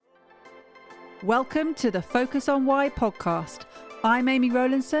Welcome to the Focus on Why podcast. I'm Amy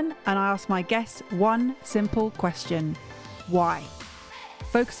Rowlandson and I ask my guests one simple question. Why?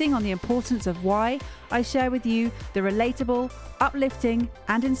 Focusing on the importance of why, I share with you the relatable, uplifting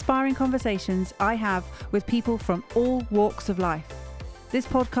and inspiring conversations I have with people from all walks of life. This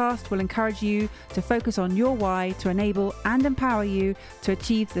podcast will encourage you to focus on your why to enable and empower you to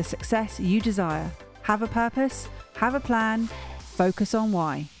achieve the success you desire. Have a purpose, have a plan, focus on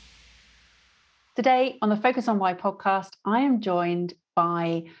why. Today on the Focus on Why podcast, I am joined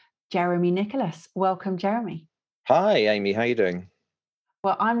by Jeremy Nicholas. Welcome, Jeremy. Hi, Amy. How are you doing?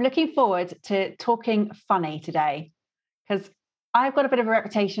 Well, I'm looking forward to talking funny today because I've got a bit of a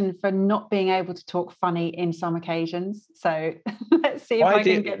reputation for not being able to talk funny in some occasions. So let's see if I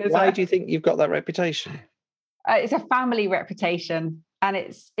can get this. Why do you think you've got that reputation? It's a family reputation and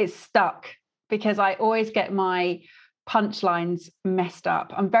it's stuck because I always get my punchlines messed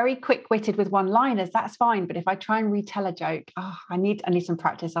up. I'm very quick-witted with one-liners, that's fine, but if I try and retell a joke, I need some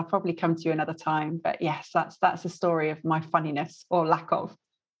practice. I'll probably come to you another time. But yes, that's the story of my funniness or lack of.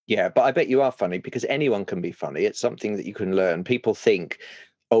 Yeah, but I bet you are funny because anyone can be funny. It's something that you can learn. People think,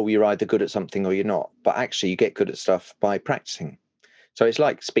 oh, you're either good at something or you're not, but actually you get good at stuff by practicing. So it's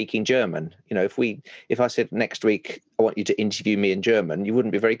like speaking German. You know, if I said next week, I want you to interview me in German, you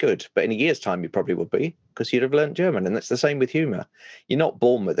wouldn't be very good. But in a year's time, you probably would be because you'd have learned German. And that's the same with humour. You're not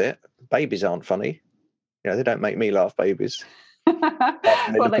born with it. Babies aren't funny. You know, they don't make me laugh, babies. They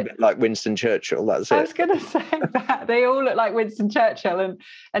look a bit like Winston Churchill. That's it. I was going to say that. They all look like Winston Churchill.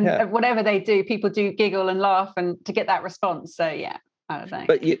 And whatever they do, people do giggle and laugh and to get that response. So, yeah, I don't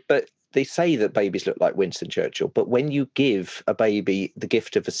know. But they say that babies look like Winston Churchill, but when you give a baby the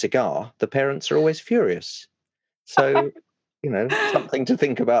gift of a cigar, the parents are always furious. So, something to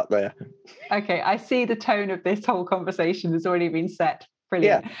think about there. Okay, I see the tone of this whole conversation has already been set.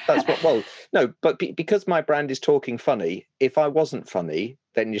 Brilliant. Yeah, but because my brand is talking funny, if I wasn't funny,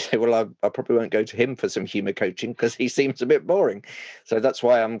 then you say, well, I probably won't go to him for some humour coaching because he seems a bit boring. So that's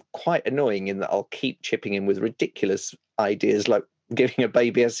why I'm quite annoying in that I'll keep chipping in with ridiculous ideas like giving a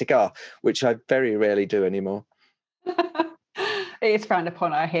baby a cigar, which I very rarely do anymore. It is frowned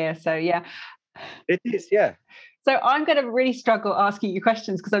upon, I hear. So, yeah. It is, yeah. So I'm going to really struggle asking you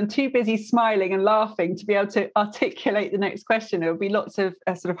questions because I'm too busy smiling and laughing to be able to articulate the next question. There will be lots of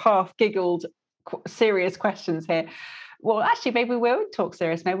sort of half giggled, serious questions here. Well, actually, maybe we won't talk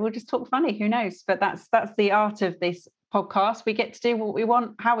serious. Maybe we'll just talk funny. Who knows? But that's the art of this podcast. We get to do what we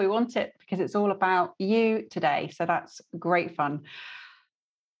want, how we want it, because it's all about you today. So that's great fun.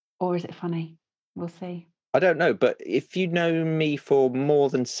 Or is it funny? We'll see. I don't know, but if you know me for more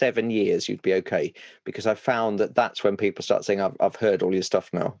than 7 years, you'd be okay, because I found that's when people start saying, I've heard all your stuff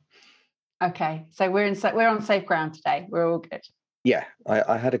now. Okay, so we're on safe ground today. We're all good. Yeah,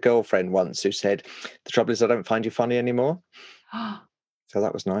 I had a girlfriend once who said, the trouble is I don't find you funny anymore. So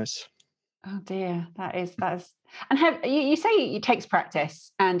that was nice. Oh dear, that is. And you say it takes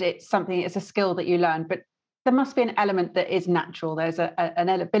practice and it's a skill that you learn, but there must be an element that is natural. There's an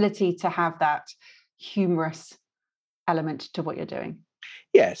ability to have that humorous element to what you're doing.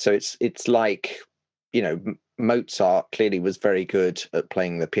 Yeah, so it's like, Mozart clearly was very good at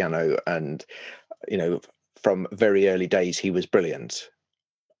playing the piano, and from very early days he was brilliant,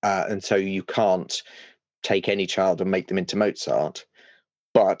 and so you can't take any child and make them into Mozart,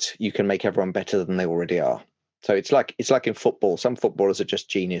 but you can make everyone better than they already are. So it's like in football, some footballers are just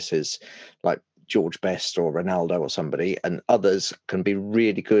geniuses, like George Best or Ronaldo or somebody, and others can be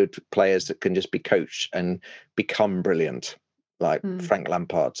really good players that can just be coached and become brilliant, like Frank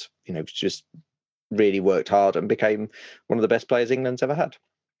Lampard, just really worked hard and became one of the best players England's ever had.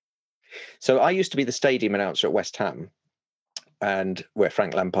 So I used to be the stadium announcer at West Ham, and where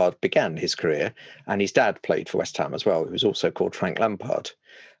Frank Lampard began his career, and his dad played for West Ham as well, who was also called Frank Lampard.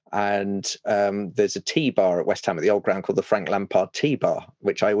 And there's a tea bar at West Ham at the old ground called the Frank Lampard Tea Bar,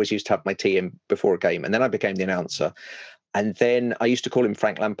 which I always used to have my tea in before a game. And then I became the announcer. And then I used to call him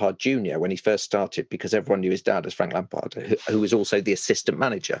Frank Lampard Jr. when he first started, because everyone knew his dad as Frank Lampard, who was also the assistant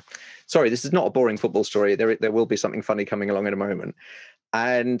manager. Sorry, this is not a boring football story. There will be something funny coming along in a moment.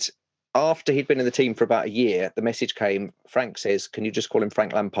 And after he'd been in the team for about a year, the message came, Frank says, can you just call him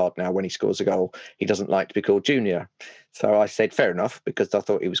Frank Lampard now when he scores a goal? He doesn't like to be called Junior. So I said, fair enough, because I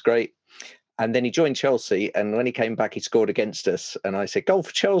thought he was great. And then he joined Chelsea, and when he came back, he scored against us. And I said, goal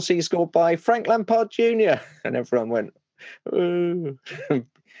for Chelsea scored by Frank Lampard Jr. And everyone went, ooh.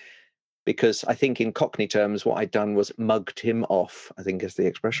 Because I think in Cockney terms, what I'd done was mugged him off, I think is the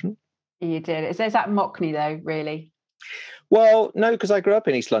expression. You did. Is that Mockney, though, really? Well, no, because I grew up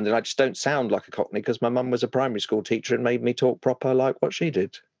in East London. I just don't sound like a Cockney because my mum was a primary school teacher and made me talk proper like what she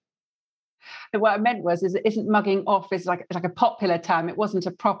did. What I meant was, is it isn't mugging off is like a popular term. It wasn't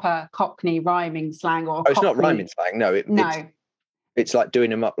a proper Cockney rhyming slang or Oh, it's not Cockney. rhyming slang. No, No. it's like doing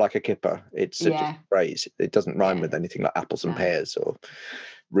them up like a kipper. It's just a phrase. It doesn't rhyme with anything like apples and pears or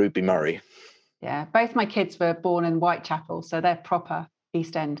Ruby Murray. Yeah, both my kids were born in Whitechapel, so they're proper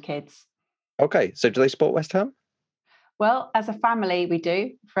East End kids. Okay, so do they support West Ham? Well, as a family, we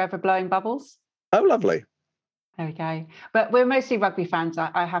do. Forever blowing bubbles. Oh, lovely. There we go. But we're mostly rugby fans,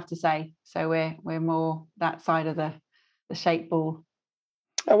 I have to say. So we're more that side of the shape ball.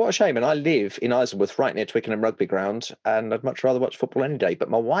 Oh, what a shame. And I live in Isleworth, right near Twickenham Rugby Ground, and I'd much rather watch football any day. But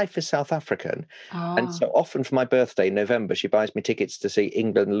my wife is South African. And so often for my birthday in November, she buys me tickets to see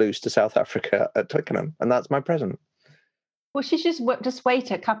England lose to South Africa at Twickenham. And that's my present. Well, she should just wait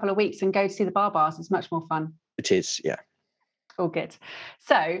a couple of weeks and go to see the Barbars. It's much more fun. It is, yeah. All good.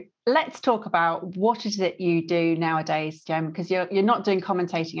 So let's talk about what is it you do nowadays, Jem, because you're not doing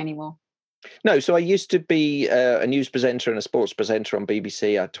commentating anymore. No, so I used to be a news presenter and a sports presenter on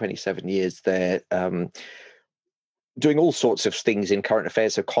BBC. I had 27 years there, doing all sorts of things in current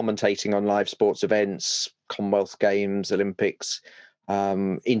affairs, so commentating on live sports events, Commonwealth Games, Olympics,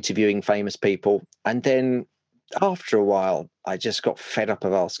 interviewing famous people. And then after a while, I just got fed up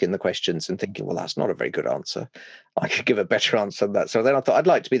of asking the questions and thinking, well, that's not a very good answer. I could give a better answer than that. So then I thought I'd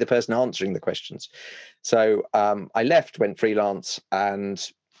like to be the person answering the questions. So I left, went freelance, and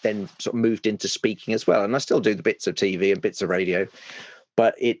then sort of moved into speaking as well. And I still do the bits of TV and bits of radio,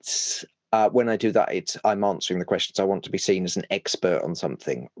 but it's when I do that, I'm answering the questions. I want to be seen as an expert on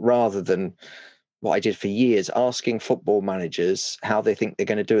something rather than what I did for years, asking football managers how they think they're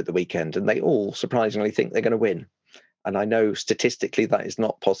going to do at the weekend. And they all surprisingly think they're going to win. And I know statistically that is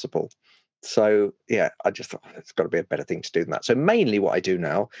not possible. So, yeah, I just thought it's got to be a better thing to do than that. So mainly what I do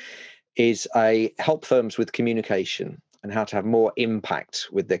now is I help firms with communication and how to have more impact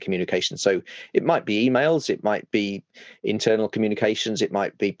with their communication. So it might be emails, it might be internal communications, it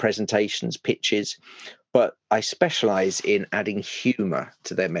might be presentations, pitches, but I specialize in adding humor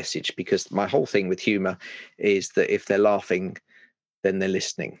to their message, because my whole thing with humor is that if they're laughing, then they're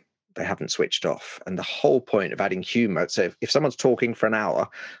listening. They haven't switched off. And the whole point of adding humor, so if someone's talking for an hour,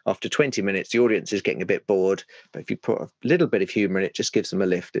 after 20 minutes, the audience is getting a bit bored. But if you put a little bit of humor in it, just gives them a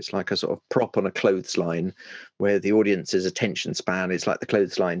lift. It's like a sort of prop on a clothesline where the audience's attention span is like the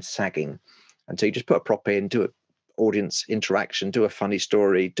clothesline sagging. And so you just put a prop in, do an audience interaction, do a funny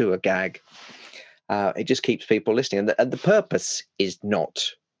story, do a gag. It just keeps people listening. And the purpose is not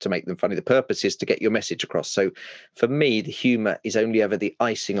to make them funny. The purpose is to get your message across. So for me, the humor is only ever the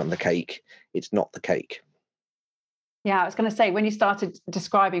icing on the cake. It's not the cake. Yeah, I was going to say, when you started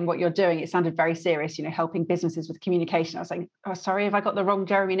describing what you're doing, it sounded very serious, helping businesses with communication. I was like, oh, sorry, have I got the wrong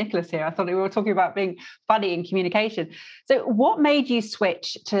Jeremy Nicholas here? I thought we were talking about being funny in communication. So what made you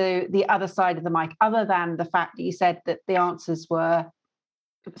switch to the other side of the mic, other than the fact that you said that the answers were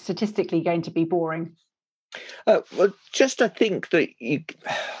statistically going to be boring? Well, just I think that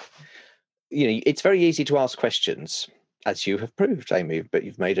it's very easy to ask questions, as you have proved, Amy, but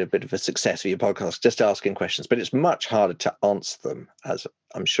you've made a bit of a success of your podcast just asking questions, but it's much harder to answer them, as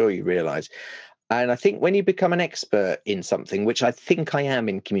I'm sure you realize. And I think when you become an expert in something, which I think I am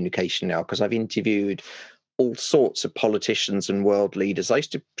in communication now, because I've interviewed all sorts of politicians and world leaders. I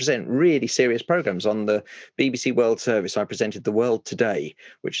used to present really serious programs on the BBC World Service. I presented The World Today,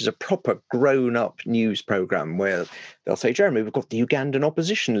 which is a proper grown-up news program where they'll say, Jeremy, we've got the Ugandan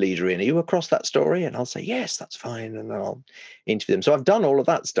opposition leader in. Are you across that story? And I'll say, yes, that's fine. And I'll interview them. So I've done all of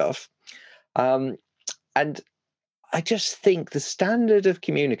that stuff. And I just think the standard of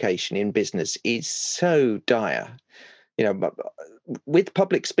communication in business is so dire. With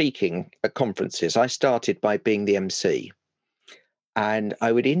public speaking at conferences, I started by being the MC, and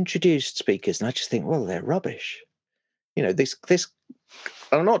I would introduce speakers, and I just think, well, they're rubbish. This.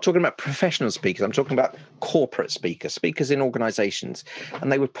 I'm not talking about professional speakers. I'm talking about corporate speakers in organisations,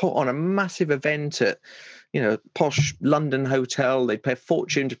 and they would put on a massive event at, posh London hotel. They'd pay a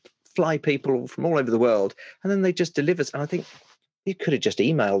fortune to fly people from all over the world, and then they just deliver. And I think you could have just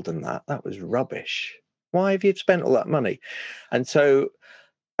emailed them that. That was rubbish. Why have you spent all that money? And so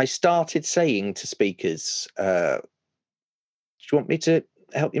I started saying to speakers, do you want me to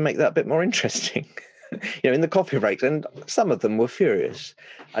help you make that a bit more interesting? In the coffee breaks. And some of them were furious.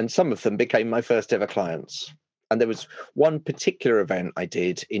 And some of them became my first ever clients. And there was one particular event I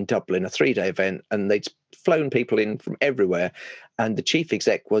did in Dublin, a 3-day event, and they'd flown people in from everywhere. And the chief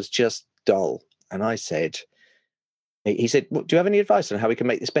exec was just dull. And I said, he said, well, do you have any advice on how we can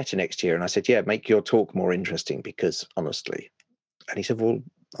make this better next year? And I said, yeah, make your talk more interesting, because honestly. And he said, well,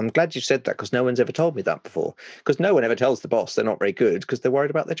 I'm glad you said that, because no one's ever told me that before. Because no one ever tells the boss they're not very good because they're worried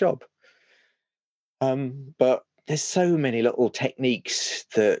about their job. But there's so many little techniques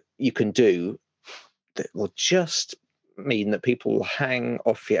that you can do that will just mean that people will hang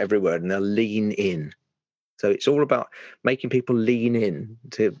off your every word and they'll lean in. So it's all about making people lean in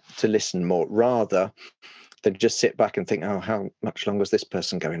to listen more, rather than just sit back and think, oh, how much longer is this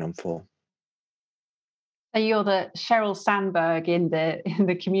person going on for? So you're the Sheryl Sandberg in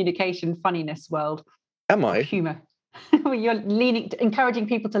the communication funniness world. Am I? Humor. You're encouraging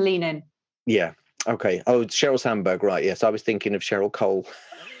people to lean in. Yeah. Okay. Oh, Sheryl Sandberg, right? Yes, I was thinking of Cheryl Cole.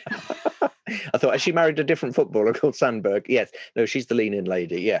 I thought, has she married a different footballer called Sandberg? Yes. No, she's the lean-in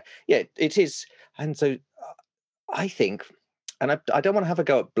lady. Yeah. Yeah, it is. And so I think, and I don't want to have a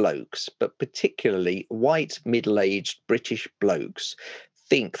go at blokes, but particularly white, middle-aged British blokes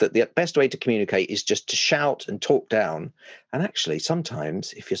think that the best way to communicate is just to shout and talk down. And actually,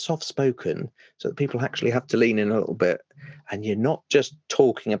 sometimes if you're soft-spoken, so that people actually have to lean in a little bit, and you're not just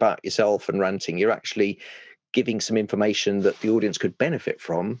talking about yourself and ranting, you're actually giving some information that the audience could benefit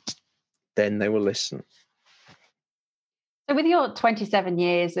from, then they will listen. So with your 27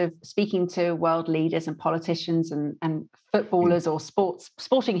 years of speaking to world leaders and politicians and footballers or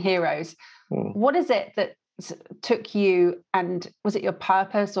sporting heroes, what is it that took you, and was it your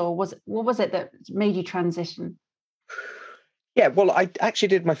purpose, or what was it that made you transition? Yeah, well, I actually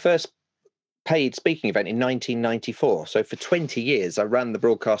did my first paid speaking event in 1994. So for 20 years, I ran the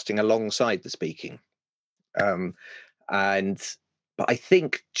broadcasting alongside the speaking. But I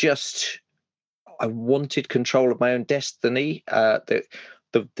think just I wanted control of my own destiny.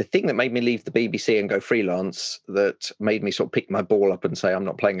 The thing that made me leave the BBC and go freelance, that made me sort of pick my ball up and say, I'm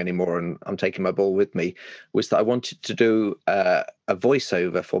not playing anymore and I'm taking my ball with me, was that I wanted to do a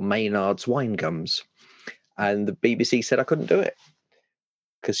voiceover for Maynard's Wine Gums. And the BBC said I couldn't do it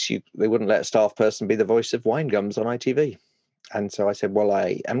because they wouldn't let a staff person be the voice of Wine Gums on ITV. And so I said, well,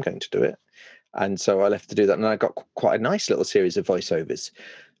 I am going to do it. And so I left to do that. And I got quite a nice little series of voiceovers.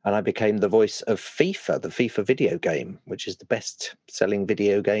 And I became the voice of FIFA, the FIFA video game, which is the best-selling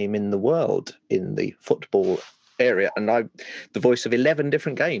video game in the world in the football area. And I'm the voice of 11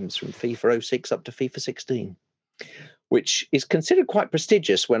 different games from FIFA 06 up to FIFA 16, which is considered quite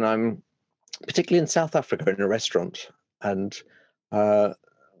prestigious when I'm particularly in South Africa in a restaurant. And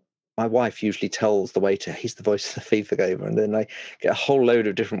my wife usually tells the waiter, he's the voice of the FIFA gamer. And then I get a whole load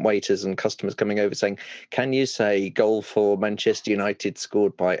of different waiters and customers coming over saying, can you say goal for Manchester United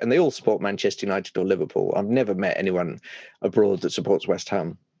scored by, and they all support Manchester United or Liverpool. I've never met anyone abroad that supports West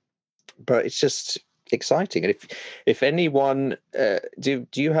Ham, but it's just exciting. And if anyone, do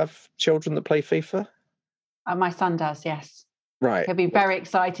you have children that play FIFA? My son does, yes. Right. He'll be very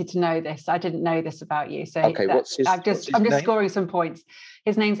excited to know this. I didn't know this about you. So okay, I'm just scoring some points.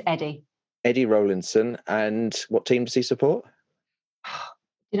 His name's Eddie. Eddie Rowlinson. And what team does he support?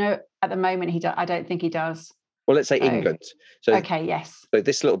 At the moment I don't think he does. Well, let's say England. So okay, yes. So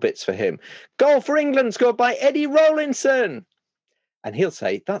this little bit's for him. Goal for England scored by Eddie Rowlinson. And he'll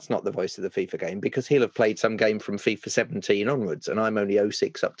say, that's not the voice of the FIFA game, because he'll have played some game from FIFA 17 onwards, and I'm only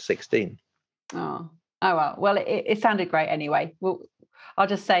 06 up to 16. Oh, well. Well, it sounded great anyway. Well, I'll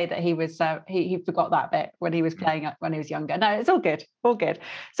just say that he was he forgot that bit when he was playing when he was younger. No, it's all good. All good.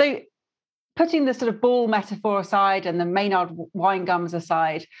 So putting the sort of ball metaphor aside and the Maynard Wine Gums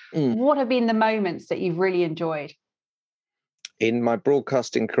aside, what have been the moments that you've really enjoyed? In my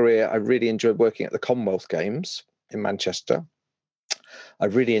broadcasting career, I really enjoyed working at the Commonwealth Games in Manchester. I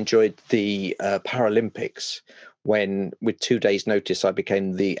really enjoyed the Paralympics, when with 2 days' notice, I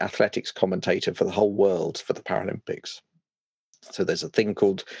became the athletics commentator for the whole world for the Paralympics. So there's a thing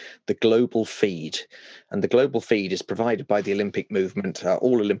called the Global Feed, and the Global Feed is provided by the Olympic movement,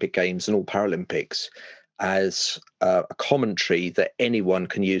 all Olympic Games and all Paralympics, as a commentary that anyone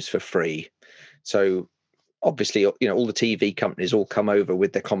can use for free. So obviously, all the TV companies all come over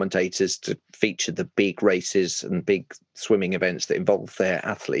with their commentators to feature the big races and big swimming events that involve their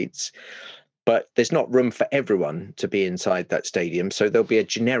athletes. But there's not room for everyone to be inside that stadium. So there'll be a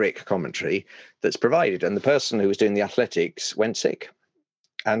generic commentary that's provided. And the person who was doing the athletics went sick.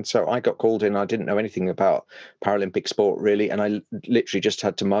 And so I got called in. I didn't know anything about Paralympic sport, really. And I literally just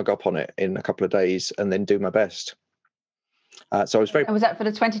had to mug up on it in a couple of days and then do my best. So I was very... And was that for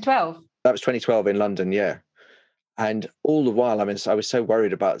the 2012? That was 2012 in London, yeah. And all the while, I was so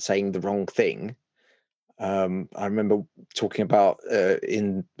worried about saying the wrong thing. I remember talking about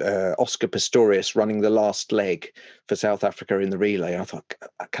Oscar Pistorius running the last leg for South Africa in the relay. I thought,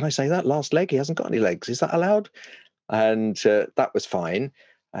 can I say that? Last leg? He hasn't got any legs. Is that allowed? And that was fine.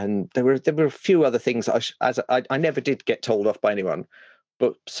 And there were a few other things I never did get told off by anyone.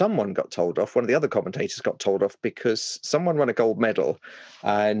 But someone got told off. One of the other commentators got told off because someone won a gold medal,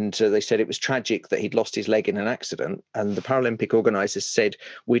 and they said it was tragic that he'd lost his leg in an accident. And the Paralympic organisers said,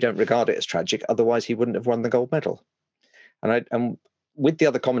 we don't regard it as tragic, otherwise he wouldn't have won the gold medal. And with the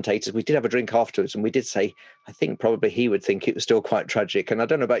other commentators, we did have a drink afterwards, and we did say, I think probably he would think it was still quite tragic. And I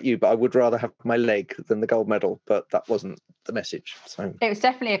don't know about you, but I would rather have my leg than the gold medal. But that wasn't the message. So it was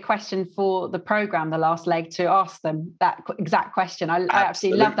definitely a question for the programme, The Last Leg, to ask them that exact question. I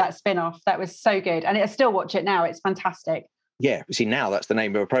absolutely love that spin-off. That was so good. And I still watch it now. It's fantastic. Yeah, see, now that's the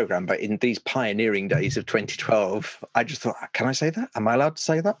name of a programme. But in these pioneering days of 2012, I just thought, can I say that? Am I allowed to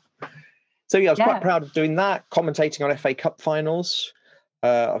say that? So yeah, I was quite proud of doing that, commentating on FA Cup finals.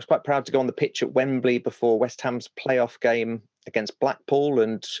 I was quite proud to go on the pitch at Wembley before West Ham's playoff game against Blackpool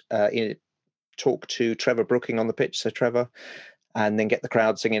and talk to Trevor Brooking on the pitch, so Trevor, and then get the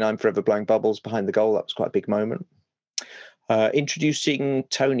crowd singing I'm Forever Blowing Bubbles behind the goal. That was quite a big moment. Introducing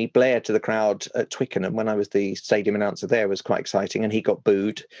Tony Blair to the crowd at Twickenham when I was the stadium announcer there was quite exciting, and he got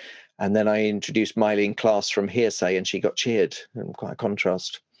booed. And then I introduced Mylene Class from Hearsay, and she got cheered. Quite a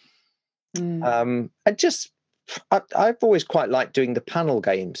contrast. I've always quite liked doing the panel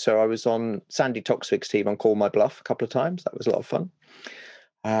game. So I was on Sandy Toksvig's team on Call My Bluff a couple of times. That was a lot of fun.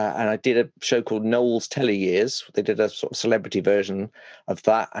 And I did a show called Noel's Telly Years. They did a sort of celebrity version of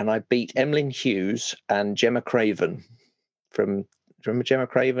that. And I beat Emlyn Hughes and Gemma Craven do you remember Gemma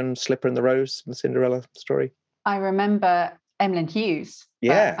Craven, Slipper and the Rose, the Cinderella story? I remember Emlyn Hughes.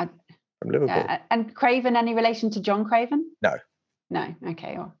 Yeah, from Liverpool. Yeah. And Craven, any relation to John Craven? No. No,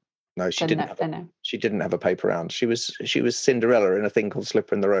 okay. Well, no, she didn't have a paper round. She was Cinderella in a thing called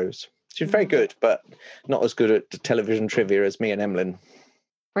Slipper and the Rose. She was very good, but not as good at television trivia as me and Emlyn.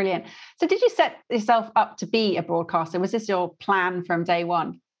 Brilliant. So did you set yourself up to be a broadcaster? Was this your plan from day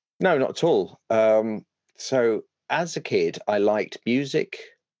one? No, not at all. So as a kid, I liked music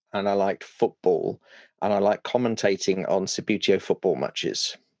and I liked football and I liked commentating on Subbuteo football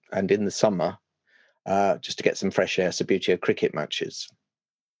matches. And in the summer, just to get some fresh air, Subbuteo cricket matches.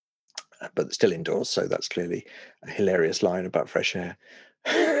 But still indoors, so that's clearly a hilarious line about fresh air.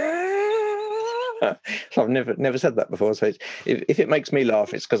 So I've never said that before. So if it makes me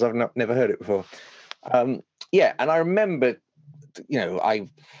laugh, it's because I've never heard it before. And I remember, I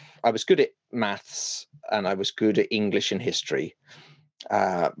was good at maths and I was good at English and history.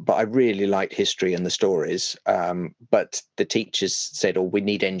 But I really liked history and the stories. But the teachers said, we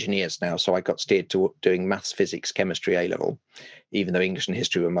need engineers now. So I got steered to doing maths, physics, chemistry A-level, even though English and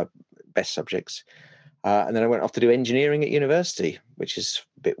history were my best subjects. And then I went off to do engineering at university, which is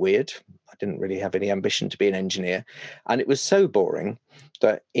a bit weird. I didn't really have any ambition to be an engineer. And it was so boring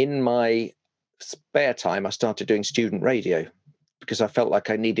that in my spare time, I started doing student radio because I felt like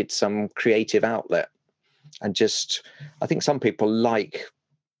I needed some creative outlet. And I think some people like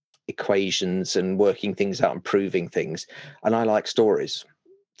equations and working things out and proving things. And I like stories.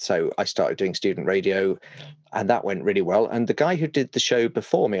 So I started doing student radio and that went really well. And the guy who did the show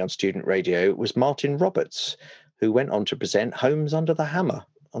before me on student radio was Martin Roberts, who went on to present Homes Under the Hammer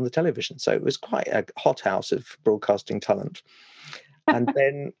on the television. So it was quite a hothouse of broadcasting talent. And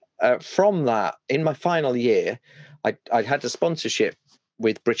then from that, in my final year, I had a sponsorship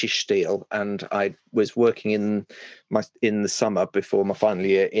with British Steel, and I was working in the summer before my final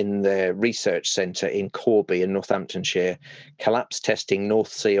year in their research centre in Corby in Northamptonshire, collapse testing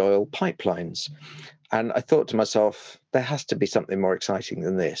North Sea oil pipelines. And I thought to myself, there has to be something more exciting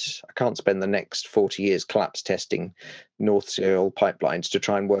than this. I can't spend the next 40 years collapse testing North Sea oil pipelines to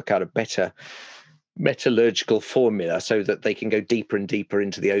try and work out a better metallurgical formula so that they can go deeper and deeper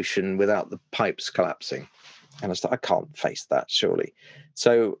into the ocean without the pipes collapsing. And I thought, I can't face that, surely.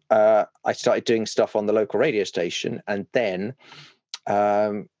 So I started doing stuff on the local radio station. And then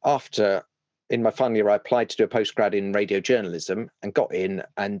after, in my final year, I applied to do a postgrad in radio journalism and got in,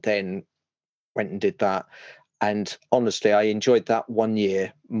 and then went and did that. And honestly, I enjoyed that 1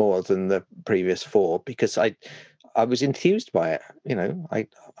 year more than the previous 4 because I was enthused by it.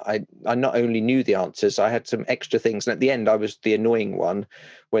 I not only knew the answers, I had some extra things. And at the end, I was the annoying one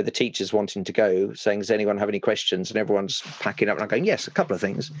where the teachers wanting to go, saying, does anyone have any questions? And everyone's packing up and I'm going, yes, a couple of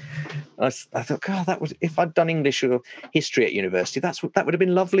things. And I thought, God, if I'd done English or history at university, that would have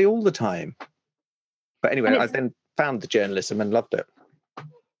been lovely all the time. But anyway, I then found the journalism and loved it.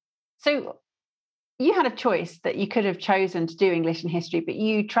 So you had a choice that you could have chosen to do English and history, but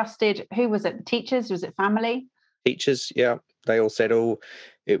you trusted, who was it? The teachers? Was it family? Teachers, yeah. They all said,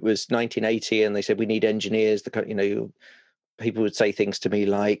 it was 1980 and they said, we need engineers. People would say things to me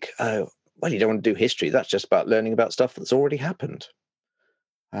like, oh, well, you don't want to do history. That's just about learning about stuff that's already happened.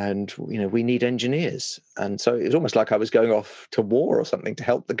 and we need engineers. And so it was almost like I was going off to war or something to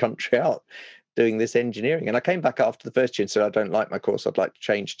help the country out doing this engineering. And I came back after the first year and said, I don't like my course, I'd like to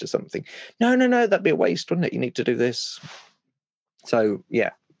change to something. No, that'd be a waste, wouldn't it? You need to do this. So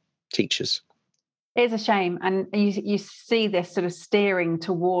yeah, teachers. It's a shame. And you see this sort of steering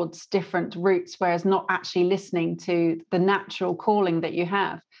towards different routes, whereas not actually listening to the natural calling that you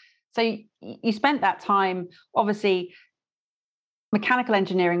have. So you spent that time, obviously, mechanical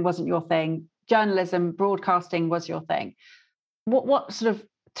engineering wasn't your thing. Journalism, broadcasting was your thing. What sort of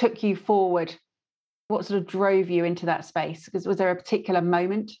took you forward? What sort of drove you into that space? Because was there a particular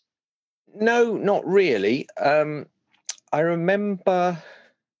moment? No, not really. I remember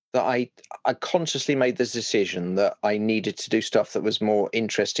that I consciously made this decision that I needed to do stuff that was more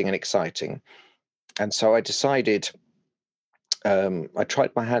interesting and exciting. And so I decided, I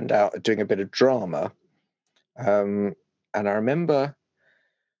tried my hand out at doing a bit of drama. And I remember,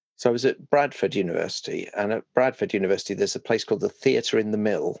 so I was at Bradford University, and at Bradford University, there's a place called the Theatre in the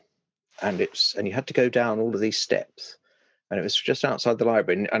Mill. And you had to go down all of these steps. And it was just outside the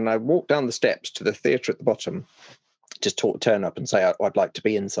library. And I walked down the steps to the theatre at the bottom, just turn up and say, I'd like to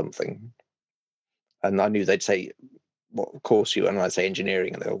be in something. And I knew they'd say, what course you? And I'd say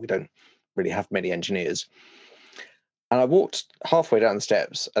engineering. And they go, we don't really have many engineers. And I walked halfway down the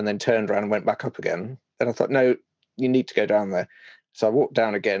steps and then turned around and went back up again. And I thought, no, you need to go down there. So I walked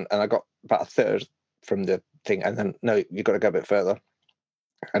down again and I got about a third from the thing. And then, no, you've got to go a bit further.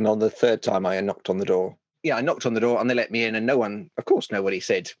 And on the third time, I knocked on the door. Yeah, I knocked on the door and they let me in. And nobody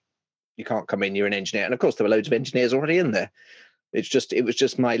said, you can't come in, you're an engineer. And of course, there were loads of engineers already in there. It was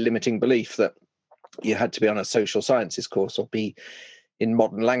just my limiting belief that you had to be on a social sciences course or be in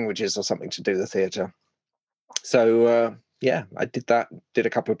modern languages or something to do the theatre. So, yeah, I did that, did a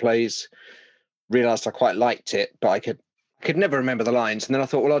couple of plays, realised I quite liked it, but I could never remember the lines. And then I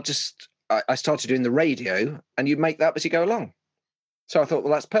thought, well, I started doing the radio and you make that as you go along. So I thought,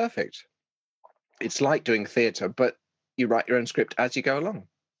 well, that's perfect. It's like doing theatre, but you write your own script as you go along.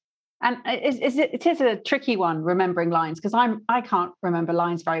 And it is a tricky one, remembering lines, because I can't remember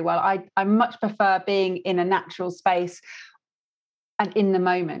lines very well. I much prefer being in a natural space and in the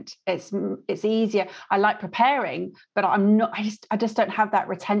moment. It's easier. I like preparing, but I'm not. I just don't have that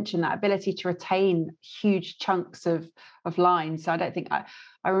retention, that ability to retain huge chunks of lines. So I don't think I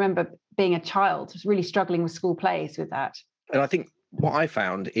remember being a child, just really struggling with school plays with that. And I think what I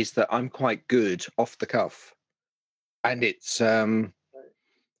found is that I'm quite good off the cuff, and it's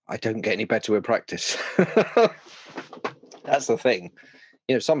I don't get any better with practice. That's the thing.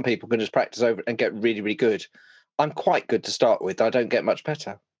 Some people can just practice over and get really, really good. I'm quite good to start with. I don't get much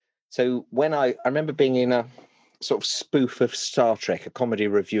better. So when I remember being in a sort of spoof of Star Trek, a comedy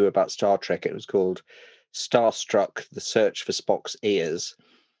review about Star Trek. It was called Starstruck, The Search for Spock's Ears.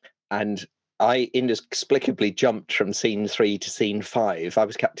 And I inexplicably jumped from scene 3 to scene 5. I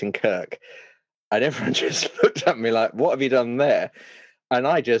was Captain Kirk. And everyone just looked at me like, what have you done there? And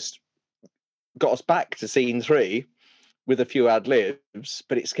I just got us back to scene 3 with a few ad libs,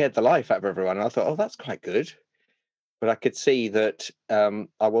 but it scared the life out of everyone. And I thought, oh, that's quite good. But I could see that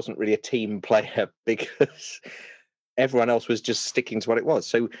I wasn't really a team player because everyone else was just sticking to what it was.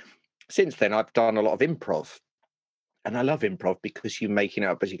 So since then, I've done a lot of improv. And I love improv because you're making it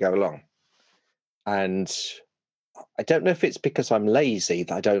up as you go along. And I don't know if it's because I'm lazy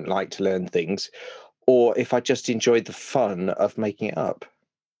that I don't like to learn things, or if I just enjoyed the fun of making it up.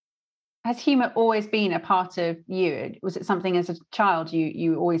 Has humour always been a part of you? Was it something as a child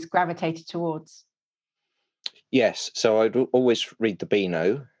you always gravitated towards? Yes. So I'd always read the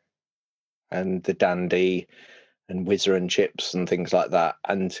Beano and the Dandy and Whizzer and Chips and things like that.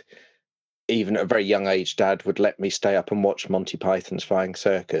 And even at a very young age, Dad would let me stay up and watch Monty Python's Flying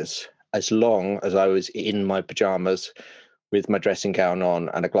Circus as long as I was in my pajamas with my dressing gown on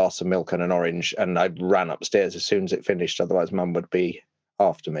and a glass of milk and an orange. And I ran upstairs as soon as it finished. Otherwise, Mum would be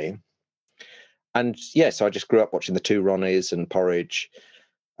after me. And so I just grew up watching the Two Ronnies and Porridge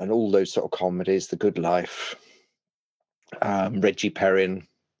and all those sort of comedies, The Good Life, Reggie Perrin.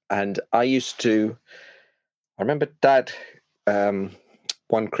 And I remember Dad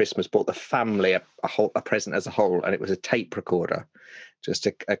one Christmas bought the family a present as a whole, and it was a tape recorder, just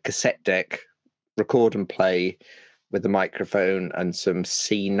a cassette deck, record and play with a microphone and some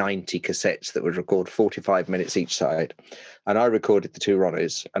C90 cassettes that would record 45 minutes each side. And I recorded the Two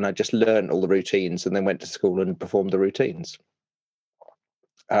Ronnies, and I just learned all the routines and then went to school and performed the routines.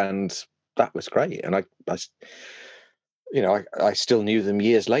 And that was great. And I still knew them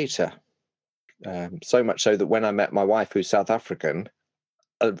years later. So much so that when I met my wife, who's South African,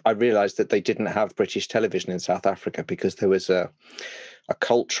 I realised that they didn't have British television in South Africa because there was a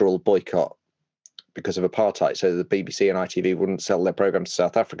cultural boycott because of apartheid. So the BBC and ITV wouldn't sell their programmes to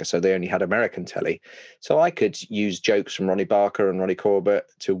South Africa, so they only had American telly. So I could use jokes from Ronnie Barker and Ronnie Corbett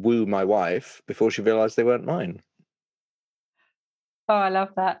to woo my wife before she realised they weren't mine. Oh, I love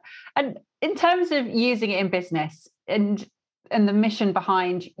that. And in terms of using it in business and the mission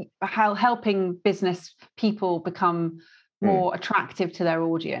behind how helping business people become more attractive to their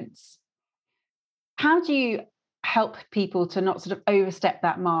audience, how do you help people to not sort of overstep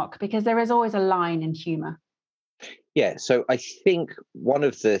that mark? Because there is always a line in humour. Yeah, so I think one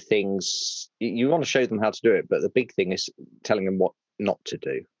of the things, you want to show them how to do it, but the big thing is telling them what not to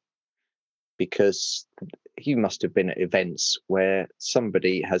do. Because you must have been at events where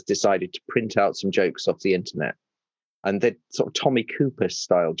somebody has decided to print out some jokes off the internet, and they're sort of Tommy Cooper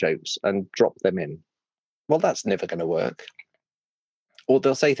style jokes, and drop them in. Well, that's never going to work. Or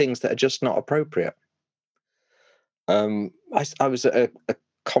they'll say things that are just not appropriate. I was at a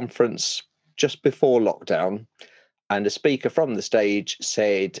conference just before lockdown, and a speaker from the stage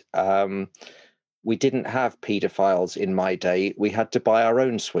said, we didn't have paedophiles in my day. We had to buy our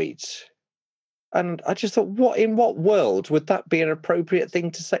own sweets. And I just thought, in what world would that be an appropriate thing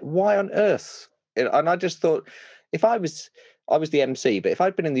to say? Why on earth? And I just thought, if I was the MC, but if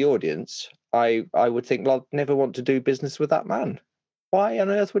I'd been in the audience, I would think, well, I'd never want to do business with that man. Why on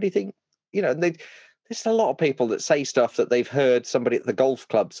earth would he think, there's a lot of people that say stuff that they've heard somebody at the golf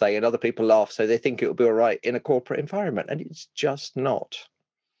club say, and other people laugh, so they think it will be all right in a corporate environment, and it's just not.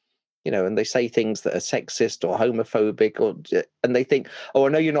 And they say things that are sexist or homophobic, and they think, oh, I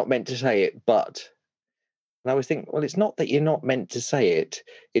know you're not meant to say it, but. And I always think, well, it's not that you're not meant to say it,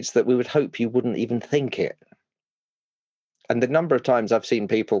 it's that we would hope you wouldn't even think it. And the number of times I've seen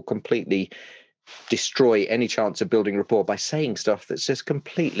people completely destroy any chance of building rapport by saying stuff that's just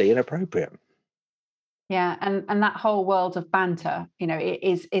completely inappropriate. Yeah, and that whole world of banter,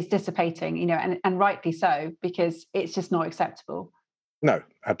 is dissipating, and rightly so, because it's just not acceptable. No,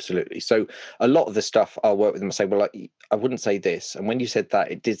 absolutely. So a lot of the stuff I'll work with them and say, well, I wouldn't say this. And when you said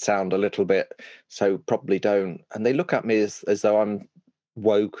that, it did sound a little bit, so probably don't. And they look at me as though I'm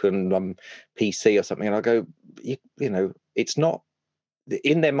woke and I'm PC or something. And I go, it's not,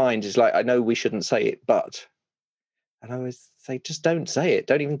 in their mind is like, I know we shouldn't say it, but. And I always say, just don't say it.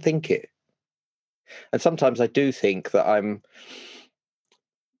 Don't even think it. And sometimes I do think that I'm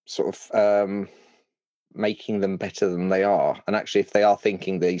sort of making them better than they are. And actually, if they are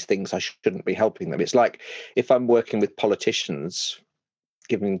thinking these things, I shouldn't be helping them. It's like if I'm working with politicians,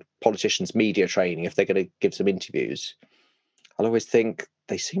 giving politicians media training, if they're going to give some interviews, I'll always think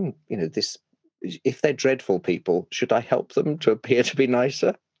they seem, if they're dreadful people, should I help them to appear to be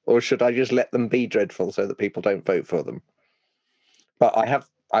nicer? Or should I just let them be dreadful so that people don't vote for them? But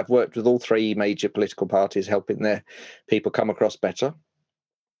I've worked with all three major political parties, helping their people come across better.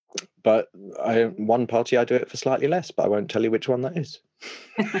 But one party I do it for slightly less, but I won't tell you which one that is.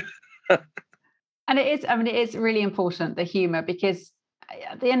 And it is really important, the humour, because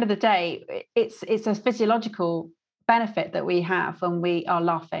at the end of the day, it's a physiological benefit that we have when we are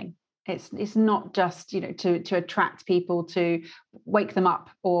laughing. It's not just, to attract people, to wake them up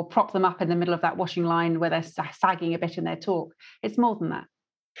or prop them up in the middle of that washing line where they're sagging a bit in their talk. It's more than that.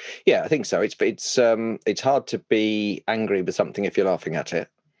 Yeah, I think so. It's hard to be angry with something if you're laughing at it.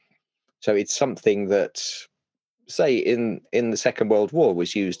 So it's something that, say, in the Second World War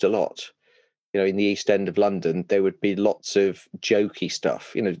was used a lot. In the East End of London, there would be lots of jokey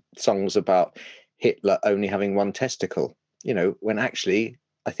stuff, songs about Hitler only having one testicle, when actually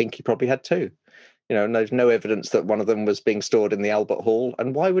I think he probably had two. And there's no evidence that one of them was being stored in the Albert Hall.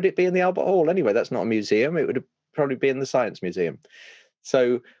 And why would it be in the Albert Hall anyway? That's not a museum. It would probably be in the Science Museum.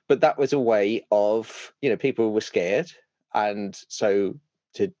 So, but that was a way of, people were scared. And so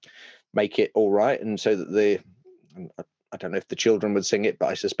to make it all right, and so that I don't know if the children would sing it, but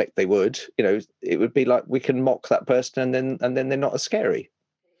I suspect they would. It would be like, we can mock that person, and then they're not as scary.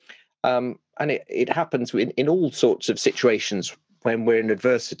 And it happens in all sorts of situations when we're in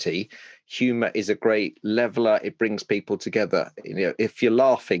adversity. Humor is a great leveler. It brings people together. If you're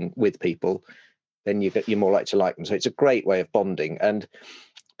laughing with people, then you're more likely to like them. So it's a great way of bonding. And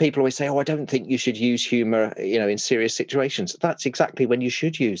people always say, "Oh, I don't think you should use humor, in serious situations." That's exactly when you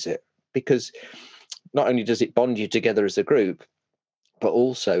should use it, because not only does it bond you together as a group, but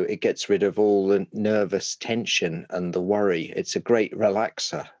also it gets rid of all the nervous tension and the worry. It's a great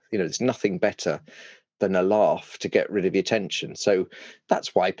relaxer. There's nothing better than a laugh to get rid of your tension. So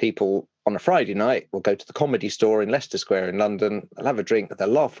that's why people on a Friday night will go to the Comedy Store in Leicester Square in London, they'll have a drink, they'll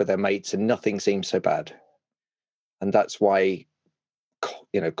laugh with their mates, and nothing seems so bad. And that's why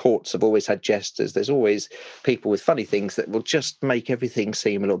courts have always had jesters. There's always people with funny things that will just make everything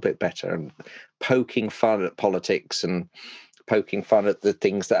seem a little bit better, and poking fun at politics and poking fun at the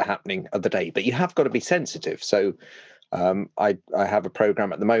things that are happening of the day. But you have got to be sensitive. So I have a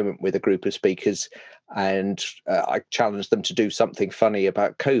program at the moment with a group of speakers, and I challenge them to do something funny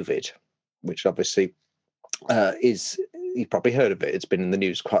about COVID, which obviously you've probably heard of it. It's been in the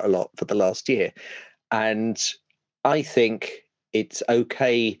news quite a lot for the last year. And I think it's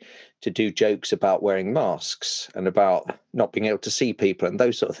okay to do jokes about wearing masks and about not being able to see people and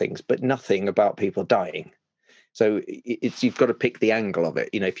those sort of things, but nothing about people dying. So you've got to pick the angle of it.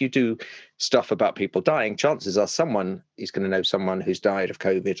 If you do stuff about people dying, chances are someone is going to know someone who's died of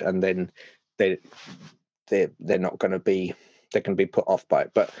COVID, and then they're not going to be, they're going to be put off by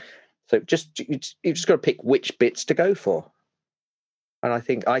it. But so you just got to pick which bits to go for. And I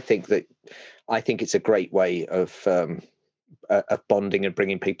think it's a great way of bonding and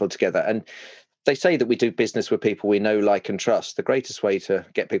bringing people together. And they say that we do business with people we know, like, and trust. The greatest way to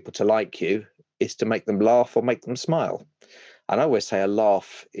get people to like you is to make them laugh or make them smile. And I always say a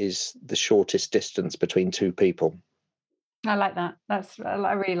laugh is the shortest distance between two people. I like that.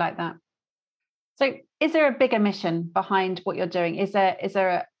 I really like that. So is there a bigger mission behind what you're doing? Is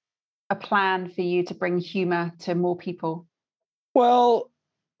there a plan for you to bring humour to more people? Well,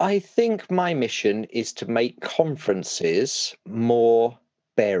 I think my mission is to make conferences more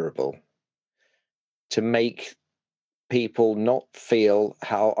bearable, to make people not feel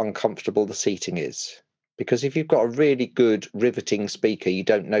how uncomfortable the seating is. Because if you've got a really good, riveting speaker, you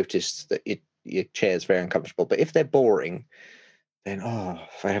don't notice that your chair's very uncomfortable. But if they're boring, then,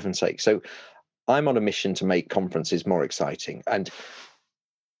 for heaven's sake. So I'm on a mission to make conferences more exciting. And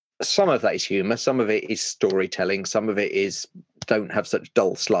some of that is humour, some of it is storytelling, some of it is don't have such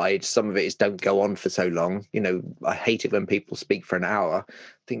dull slides, some of it is don't go on for so long. I hate it when people speak for an hour. I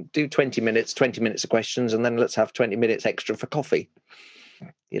think do 20 minutes of questions, and then let's have 20 minutes extra for coffee.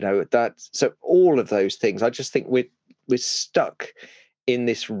 So all of those things, I just think we're stuck in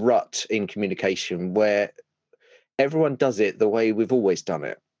this rut in communication where everyone does it the way we've always done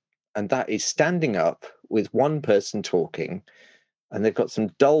it. And that is standing up with one person talking, and they've got some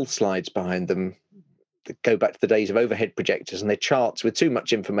dull slides behind them that go back to the days of overhead projectors and their charts with too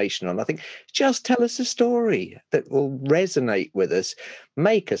much information on. I think just tell us a story that will resonate with us,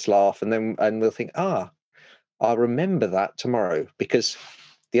 make us laugh, and we'll think, I'll remember that tomorrow. Because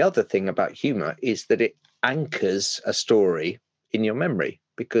the other thing about humor is that it anchors a story in your memory.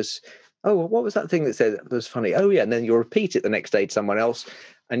 Because, what was that thing that said that was funny? Oh, yeah. And then you'll repeat it the next day to someone else,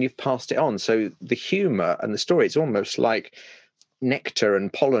 and you've passed it on. So the humor and the story, it's almost like nectar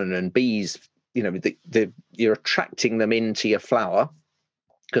and pollen and bees. You're attracting them into your flower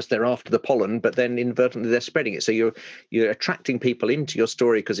because they're after the pollen, but then inadvertently they're spreading it. So you're attracting people into your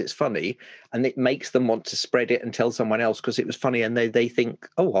story because it's funny, and it makes them want to spread it and tell someone else because it was funny, and they think,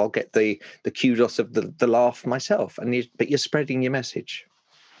 I'll get the kudos of the laugh myself. But you're spreading your message.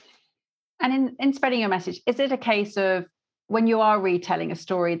 And in spreading your message, is it a case of when you are retelling a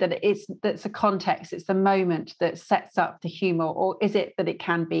story that's a context, it's the moment that sets up the humor, or is it that it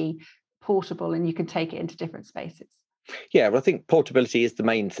can be portable and you can take it into different spaces? Yeah, well, I think portability is the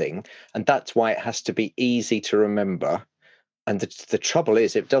main thing, and that's why it has to be easy to remember. And the trouble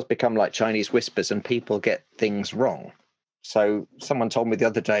is, it does become like Chinese whispers, and people get things wrong. So someone told me the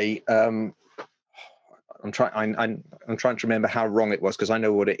other day, I'm trying to remember how wrong it was because I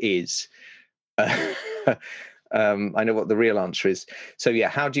know what it is. I know what the real answer is. So yeah,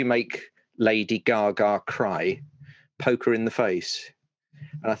 how do you make Lady Gaga cry? Poke her in the face.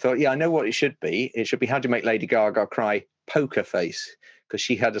 And I thought, I know what it should be. It should be, how do you make Lady Gaga cry? Poker face. Because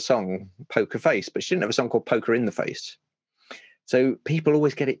she had a song, Poker Face, but she didn't have a song called Poker in the Face. So people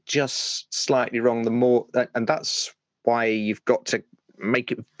always get it just slightly wrong. And that's why you've got to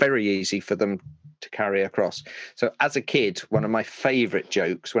make it very easy for them to carry across. So as a kid, one of my favorite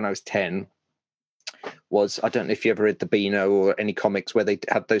jokes when I was 10 was, I don't know if you ever read the Beano or any comics where they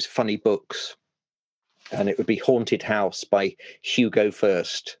had those funny books, and it would be Haunted House by Hugo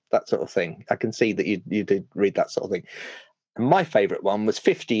First, that sort of thing. I can see that you did read that sort of thing. And my favorite one was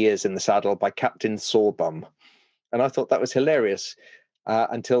 50 Years in the Saddle by Captain Sawbum. And I thought that was hilarious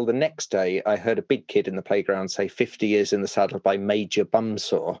until the next day I heard a big kid in the playground say 50 Years in the Saddle by Major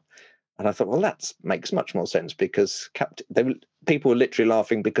Bumsaw. And I thought, well, that makes much more sense, because people were literally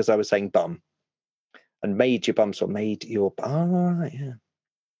laughing because I was saying bum. And Major Bumsaw made your... yeah.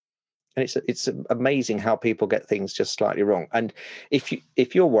 And it's amazing how people get things just slightly wrong. And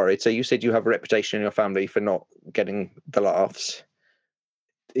if you're worried, so you said you have a reputation in your family for not getting the laughs,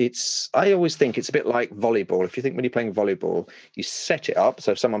 I always think it's a bit like volleyball. If you think when you're playing volleyball, you set it up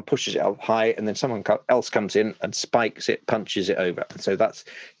so someone pushes it up high and then someone else comes in and spikes it, punches it over. So that's,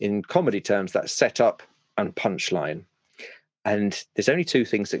 in comedy terms, that's set up and punchline. And there's only two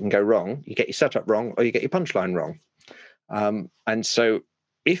things that can go wrong. You get your setup wrong or you get your punchline wrong. And so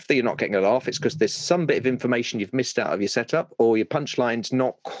if you're not getting a laugh, it's because there's some bit of information you've missed out of your setup, or your punchline's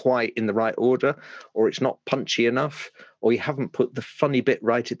not quite in the right order, or it's not punchy enough, or you haven't put the funny bit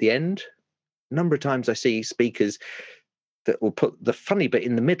right at the end. A number of times I see speakers that will put the funny bit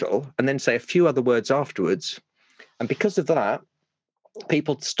in the middle and then say a few other words afterwards. And because of that,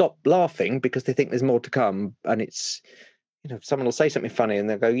 people stop laughing because they think there's more to come. And it's, someone will say something funny and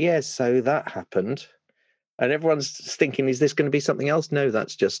they'll go, yes, so that happened. And everyone's thinking, is this going to be something else? No,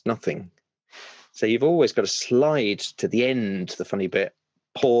 that's just nothing. So you've always got to slide to the end, the funny bit,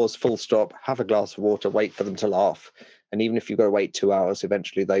 pause, full stop, have a glass of water, wait for them to laugh. And even if you've got to wait 2 hours,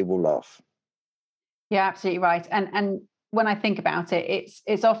 eventually they will laugh. Yeah, absolutely right. And when I think about it,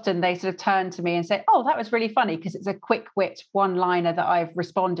 it's often they sort of turn to me and say, oh, that was really funny, because it's a quick wit one-liner that I've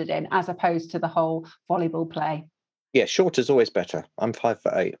responded in, as opposed to the whole volleyball play. Yeah, short is always better. I'm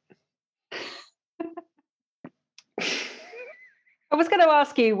 5'8". I was going to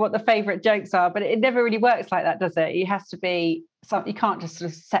ask you what the favourite jokes are, but it never really works like that, does it? It has to be you can't just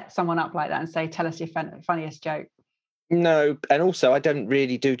sort of set someone up like that and say, tell us your funniest joke. No, and also I don't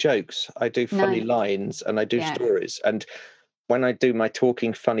really do jokes. I do funny lines and I do stories. And when I do my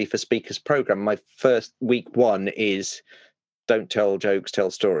Talking Funny for Speakers program, my first week one is don't tell jokes,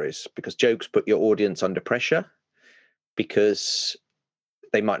 tell stories, because jokes put your audience under pressure, because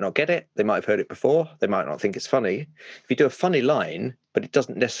they might not get it. They might have heard it before. They might not think it's funny. If you do a funny line, but it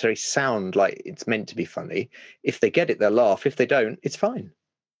doesn't necessarily sound like it's meant to be funny, if they get it, they'll laugh. If they don't, it's fine.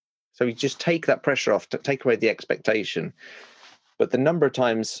 So you just take that pressure off, to take away the expectation. But the number of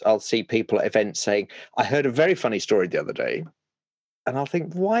times I'll see people at events saying, I heard a very funny story the other day. And I'll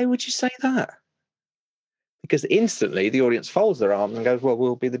think, why would you say that? Because instantly the audience folds their arms and goes, well,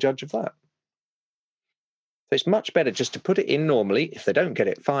 we'll be the judge of that. So it's much better just to put it in normally. If they don't get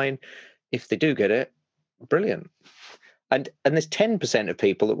it, fine. If they do get it, brilliant. And there's 10% of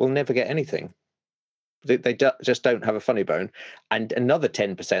people that will never get anything. They just don't have a funny bone. And another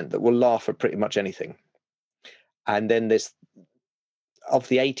 10% that will laugh at pretty much anything. And then there's, of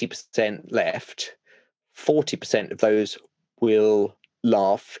the 80% left, 40% of those will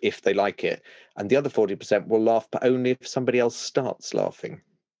laugh if they like it. And the other 40% will laugh, but only if somebody else starts laughing.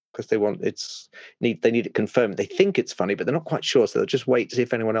 Because they need it confirmed. They think it's funny, but they're not quite sure. So they'll just wait to see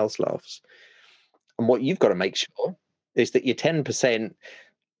if anyone else laughs. And what you've got to make sure is that your 10%,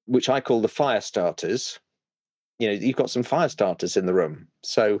 which I call the fire starters, you've got some fire starters in the room.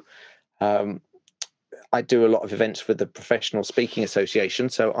 So I do a lot of events with the Professional Speaking Association.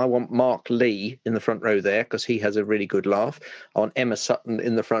 So I want Mark Lee in the front row there, because he has a really good laugh. I want Emma Sutton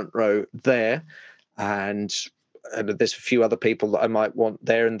in the front row there. And there's a few other people that I might want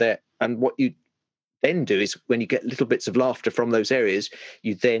there and there. And what you then do is, when you get little bits of laughter from those areas,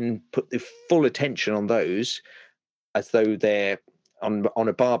 you then put the full attention on those as though they're on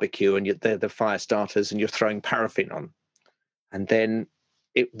a barbecue and they're the fire starters and you're throwing paraffin on. And then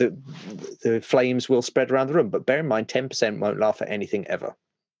the flames will spread around the room. But bear in mind, 10% won't laugh at anything ever,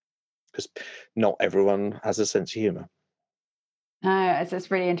 because not everyone has a sense of humour.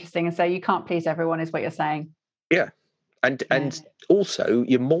 It's really interesting. And so you can't please everyone, is what you're saying. Yeah. And also,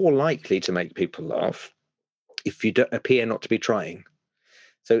 you're more likely to make people laugh if you don't appear not to be trying.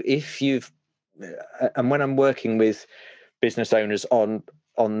 So if and when I'm working with business owners on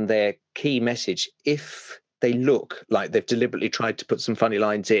their key message, if they look like they've deliberately tried to put some funny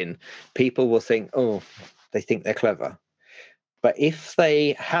lines in, people will think, oh, they think they're clever. But if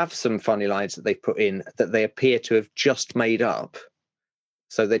they have some funny lines that they've put in that they appear to have just made up,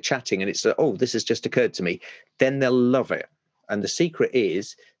 so they're chatting and it's, oh, this has just occurred to me, then they'll love it. And the secret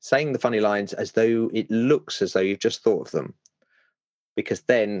is saying the funny lines as though it looks as though you've just thought of them. Because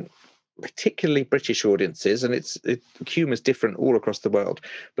then, particularly British audiences, and humour's different all across the world,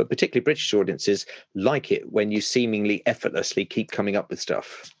 but particularly British audiences like it when you seemingly effortlessly keep coming up with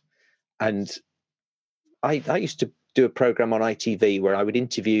stuff. And I used to do a programme on ITV where I would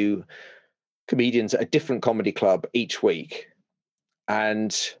interview comedians at a different comedy club each week.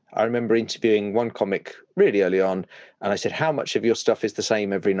 And I remember interviewing one comic really early on, and I said, how much of your stuff is the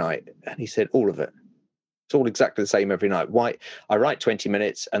same every night? And he said, all of it. It's all exactly the same every night. Why? I write 20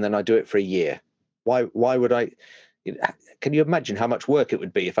 minutes and then I do it for a year. Why would I? Can you imagine how much work it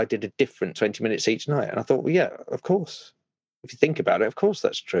would be if I did a different 20 minutes each night? And I thought, well, yeah, of course. If you think about it, of course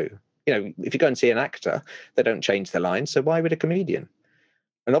that's true. If you go and see an actor, they don't change their lines. So why would a comedian?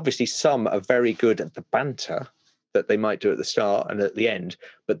 And obviously some are very good at the banter that they might do at the start and at the end,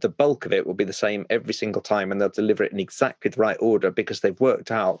 but the bulk of it will be the same every single time, and they'll deliver it in exactly the right order because they've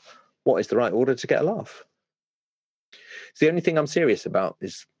worked out what is the right order to get a laugh. It's the only thing I'm serious about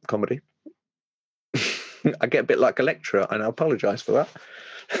is comedy. I get a bit like a lecturer, and I apologise for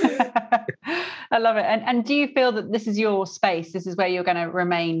that. I love it. And do you feel that this is your space? This is where you're going to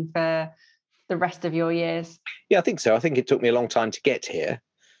remain for the rest of your years? Yeah, I think so. I think it took me a long time to get here.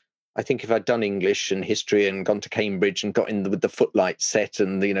 I think if I'd done English and history and gone to Cambridge and got in with the Footlights set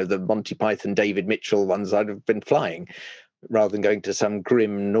and, you know, the Monty Python, David Mitchell ones, I'd have been flying, rather than going to some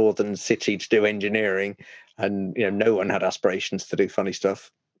grim northern city to do engineering. And, you know, no one had aspirations to do funny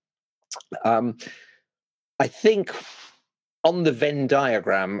stuff. I think on the Venn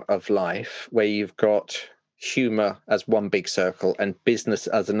diagram of life, where you've got humor as one big circle and business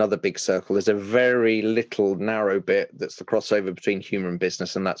as another big circle, there's a very little narrow bit that's the crossover between humor and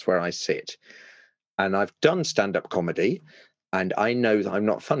business, and that's where I sit. And I've done stand-up comedy, and I know that I'm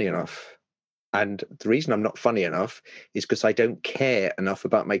not funny enough. And the reason I'm not funny enough is because I don't care enough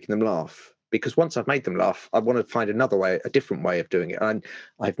about making them laugh. Because once I've made them laugh, I want to find another way, a different way of doing it. And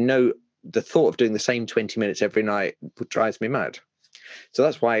the thought of doing the same 20 minutes every night drives me mad. So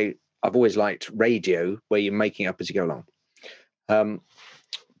that's why I've always liked radio, where you're making up as you go along.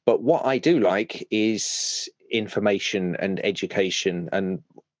 But what I do like is information and education. And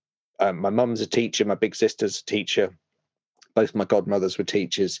my mum's a teacher, my big sister's a teacher, both my godmothers were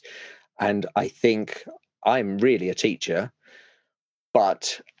teachers. And I think I'm really a teacher,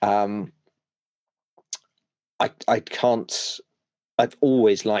 but I can't. I've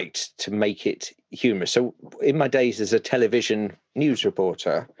always liked to make it humorous. So in my days as a television news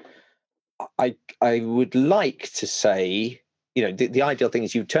reporter, I would like to say, you know, the ideal thing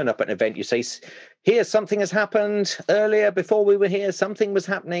is you turn up at an event, you say, here, something has happened earlier before we were here. Something was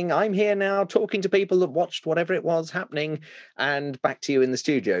happening. I'm here now talking to people that watched whatever it was happening, and back to you in the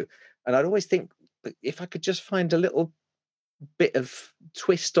studio. And I'd always think, if I could just find a little bit of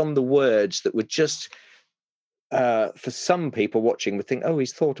twist on the words that would just, for some people watching, would think, oh,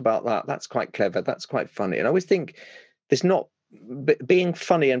 he's thought about that. That's quite clever. That's quite funny. And I always think there's not, being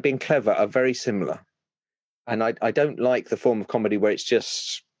funny and being clever are very similar. And I don't like the form of comedy where it's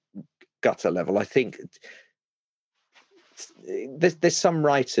just gutter level. I think there's some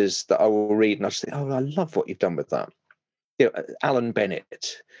writers that I will read and I just think, oh, I love what you've done with that. You know, Alan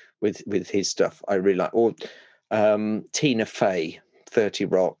Bennett with his stuff, I really like. Or Tina Fey, 30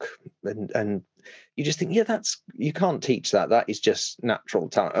 Rock, and you just think, yeah, you can't teach that. That is just natural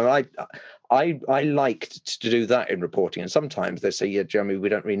talent. And I liked to do that in reporting. And sometimes they say, yeah, Jeremy, we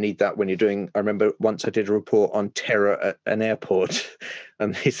don't really need that when you're doing. I remember once I did a report on terror at an airport,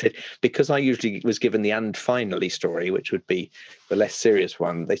 and they said, because I usually was given the "and finally" story, which would be the less serious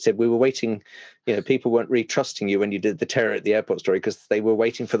one, they said, we were waiting, you know, people weren't really trusting you when you did the terror at the airport story because they were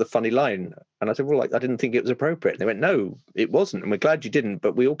waiting for the funny line. And I said, well, I didn't think it was appropriate. And they went, no, it wasn't. And we're glad you didn't.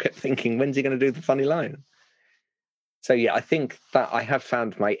 But we all kept thinking, when's he going to do the funny line? So, yeah, I think that I have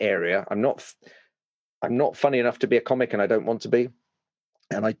found my area. I'm not funny enough to be a comic, and I don't want to be.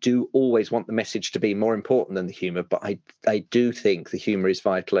 And I do always want the message to be more important than the humor. But I do think the humor is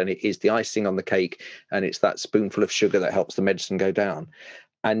vital, and it is the icing on the cake, and it's that spoonful of sugar that helps the medicine go down.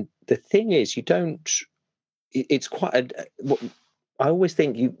 And the thing is, it's quite I always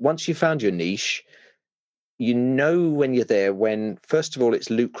think once you've found your niche, you know when you're there, when, first of all,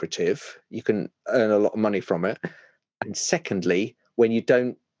 it's lucrative, you can earn a lot of money from it. And secondly, when it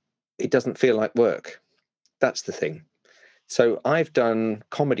doesn't feel like work. That's the thing. So I've done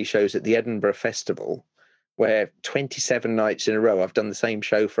comedy shows at the Edinburgh Festival where 27 nights in a row, I've done the same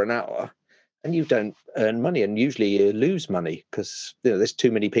show for an hour, and you don't earn money. And usually you lose money because, you know, there's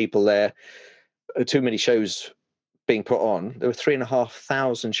too many people there, too many shows being put on. There were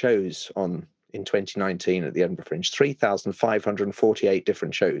 3,500 shows on in 2019 at the Edinburgh Fringe, 3,548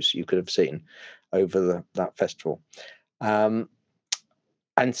 different shows you could have seen over that festival.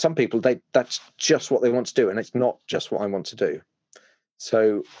 And some people, that's just what they want to do, and it's not just what I want to do.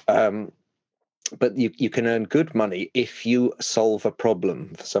 So, but you can earn good money if you solve a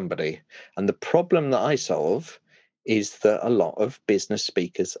problem for somebody. And the problem that I solve is that a lot of business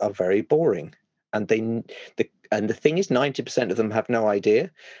speakers are very boring, and the thing is, 90% of them have no idea.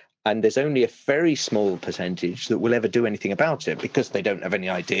 And there's only a very small percentage that will ever do anything about it because they don't have any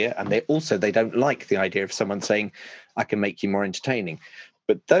idea. And they don't like the idea of someone saying, I can make you more entertaining.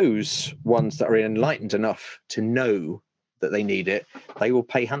 But those ones that are enlightened enough to know that they need it, they will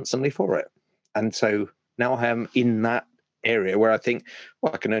pay handsomely for it. And so now I am in that area where I think,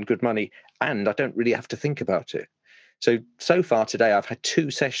 well, I can earn good money and I don't really have to think about it. So far today, I've had 2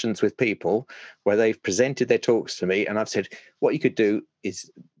 sessions with people where they've presented their talks to me, and I've said, what you could do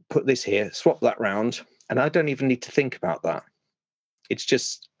is put this here, swap that round, and I don't even need to think about that. It's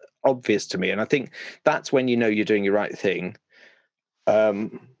just obvious to me. And I think that's when you know you're doing your right thing.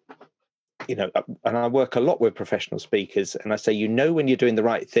 And I work a lot with professional speakers, and I say, you know, when you're doing the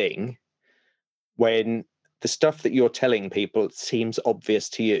right thing, when the stuff that you're telling people seems obvious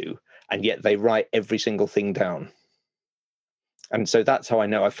to you, and yet they write every single thing down. And so that's how I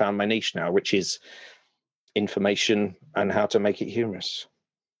know I found my niche now, which is information and how to make it humorous.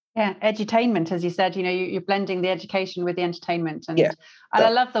 Yeah, edutainment, as you said, you're blending the education with the entertainment. And I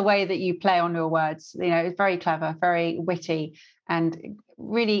love the way that you play on your words. It's very clever, very witty, and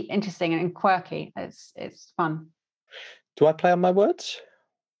really interesting and quirky. It's fun. Do I play on my words?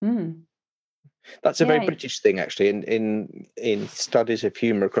 That's a very British thing, actually. In studies of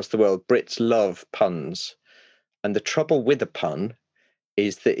humour across the world, Brits love puns. And the trouble with a pun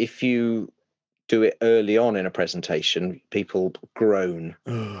is that if you do it early on in a presentation, people groan.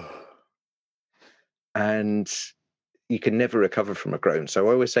 And you can never recover from a groan. So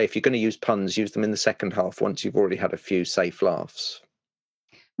I always say, if you're going to use puns, use them in the second half once you've already had a few safe laughs.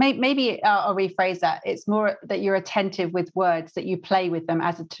 Maybe I'll rephrase that. It's more that you're attentive with words, that you play with them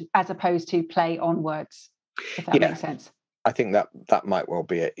as opposed to play on words, if that makes sense. I think that might well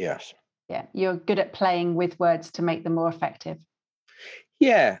be it, yes. Yeah, you're good at playing with words to make them more effective.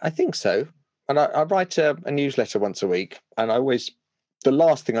 Yeah, I think so. And I write a newsletter once a week, and the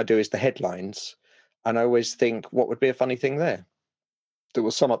last thing I do is the headlines. And I always think, what would be a funny thing there that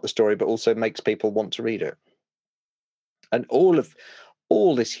will sum up the story, but also makes people want to read it? And all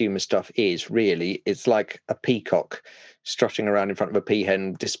this humour stuff it's like a peacock strutting around in front of a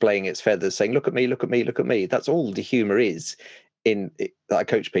peahen, displaying its feathers, saying, look at me, look at me, look at me. That's all the humour is that I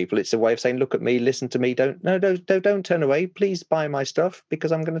coach people. It's a way of saying, look at me, listen to me, don't turn away, please buy my stuff,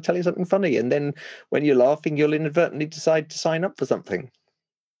 because I'm going to tell you something funny. And then when you're laughing, you'll inadvertently decide to sign up for something.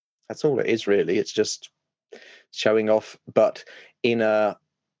 That's all it is, really. It's just showing off, but in a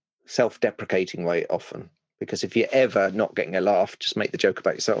self-deprecating way often. Because if you're ever not getting a laugh, just make the joke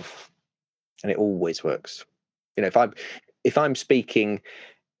about yourself, and it always works. If I'm speaking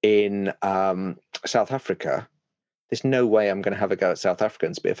in South Africa, there's no way I'm going to have a go at South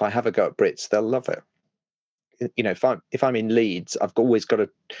Africans. But if I have a go at Brits, they'll love it. If I'm in Leeds, I've always got to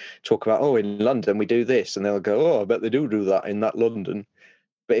talk about, in London we do this, and they'll go, I bet they do that in that London.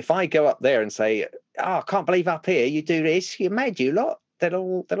 But if I go up there and say, I can't believe up here you do this, you're mad, you lot,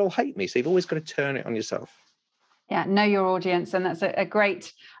 they'll all hate me. So you've always got to turn it on yourself. Yeah, know your audience. And that's a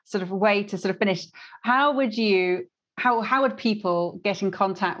great sort of way to sort of finish. How would people get in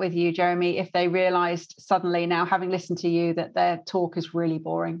contact with you, Jeremy, if they realised suddenly, now having listened to you, that their talk is really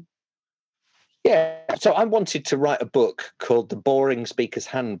boring? Yeah, so I wanted to write a book called The Boring Speaker's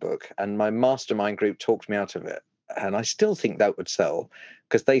Handbook, and my mastermind group talked me out of it. And I still think that would sell,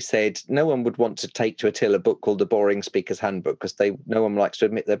 because they said no one would want to take to a till a book called The Boring Speaker's Handbook, because no one likes to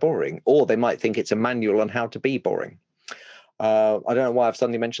admit they're boring, or they might think it's a manual on how to be boring. I don't know why I've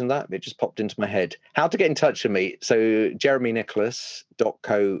suddenly mentioned that, but it just popped into my head. How to get in touch with me? So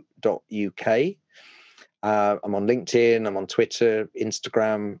jeremynicholas.co.uk. I'm on LinkedIn, I'm on Twitter,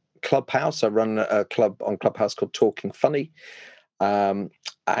 Instagram, Clubhouse. I run a club on Clubhouse called Talking Funny. The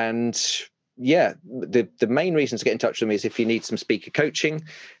main reason to get in touch with me is if you need some speaker coaching,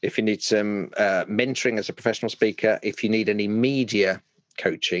 if you need some mentoring as a professional speaker, if you need any media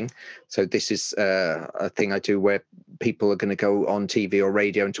coaching. So this is a thing I do where people are going to go on TV or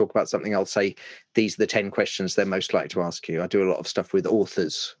radio and talk about something. I'll say, these are the 10 questions they're most likely to ask you. I do a lot of stuff with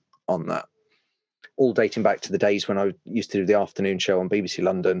authors on that, all dating back to the days when I used to do the afternoon show on BBC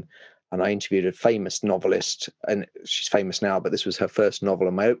London. And I interviewed a famous novelist, and she's famous now, but this was her first novel.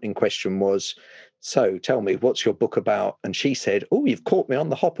 And my opening question was, so tell me, what's your book about? And she said, you've caught me on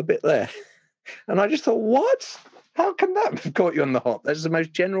the hop a bit there. And I just thought, what? How can that have caught you on the hop? That's the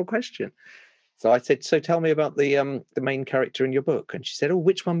most general question. So I said, so tell me about the main character in your book. And she said,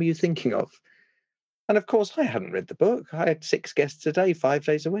 which one were you thinking of? And of course, I hadn't read the book. I had 6 guests a day, 5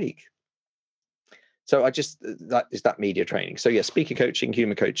 days a week. So that is that media training. So yeah, speaker coaching,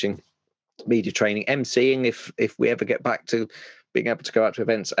 humor coaching, media training, emceeing if we ever get back to being able to go out to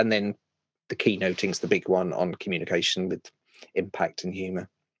events, and then the keynoting's the big one on communication with impact and humor.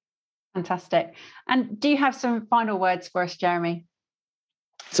 Fantastic. And do you have some final words for us, Jeremy?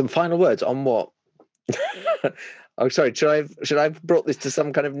 Some final words on what? Oh, sorry. Should I have brought this to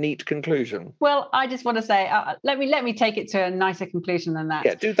some kind of neat conclusion? Well, I just want to say, let me take it to a nicer conclusion than that.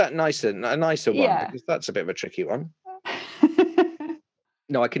 Yeah, do that a nicer one, because that's a bit of a tricky one.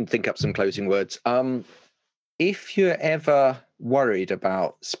 No, I can think up some closing words. if you're ever worried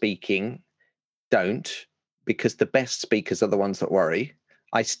about speaking, don't, because the best speakers are the ones that worry.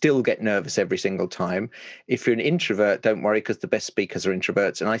 I still get nervous every single time. If you're an introvert, don't worry, because the best speakers are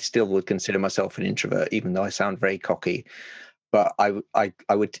introverts, and I still would consider myself an introvert, even though I sound very cocky. But I would, I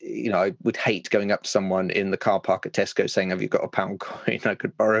would hate going up to someone in the car park at Tesco saying, "Have you got a £1 coin I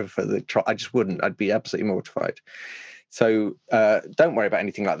could borrow for the trial?" I just wouldn't. I'd be absolutely mortified. So don't worry about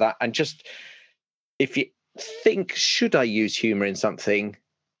anything like that. And just, if you think, should I use humor in something,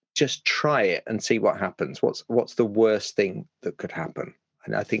 just try it and see what happens. What's the worst thing that could happen?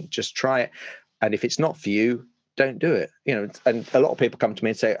 And I think just try it. And if it's not for you, don't do it. And a lot of people come to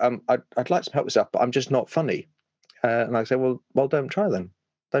me and say, I'd like some help with stuff, but I'm just not funny. And I say, well, don't try then.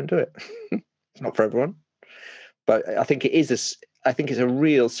 Don't do it. It's not for everyone. But I think it's a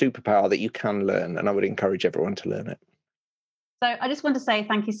real superpower that you can learn, and I would encourage everyone to learn it. So I just want to say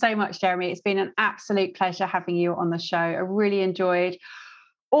thank you so much, Jeremy. It's been an absolute pleasure having you on the show. I really enjoyed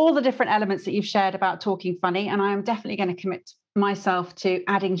all the different elements that you've shared about talking funny, and I am definitely going to commit myself to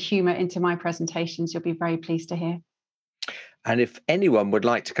adding humour into my presentations. You'll be very pleased to hear. And if anyone would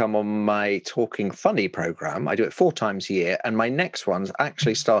like to come on my Talking Funny program, I do it 4 times a year. And my next one's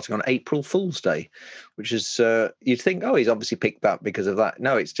actually starting on April Fool's Day, which is, you'd think, oh, he's obviously picked that because of that.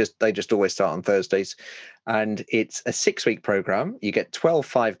 No, it's just, they just always start on Thursdays. And it's a 6-week program. You get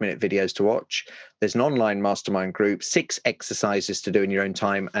 12 5-minute videos to watch. There's an online mastermind group, 6 exercises to do in your own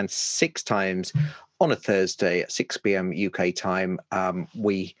time, and 6 times on a Thursday at 6 p.m. UK time,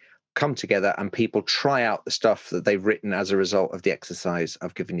 we come together and people try out the stuff that they've written as a result of the exercise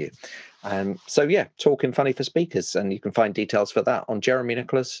I've given you. So yeah, Talking Funny for Speakers, and you can find details for that on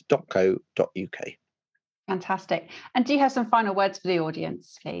jeremynicholas.co.uk. Fantastic. And do you have some final words for the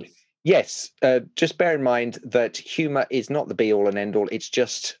audience, please? Yes, just bear in mind that humour is not the be all and end all. It's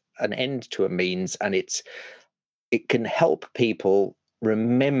just an end to a means, and it can help people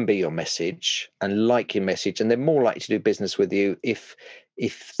remember your message and like your message, and they're more likely to do business with you if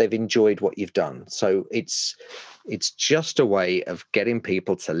they've enjoyed what you've done. So it's just a way of getting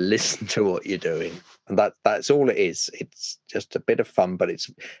people to listen to what you're doing, and that's all it is. It's just a bit of fun, but it's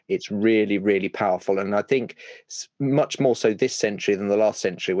really, really powerful. And I think much more so this century than the last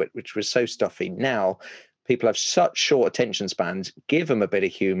century, which was so stuffy. Now people have such short attention spans. Give them a bit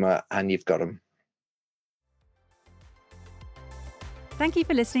of humor and you've got them. Thank you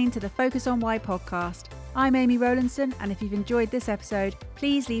for listening to the Focus on Why podcast. I'm Amy Rowlandson, and if you've enjoyed this episode,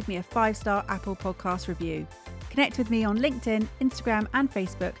 please leave me a 5-star Apple Podcast review. Connect with me on LinkedIn, Instagram and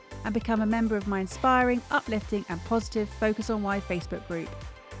Facebook, and become a member of my inspiring, uplifting and positive Focus on Why Facebook group.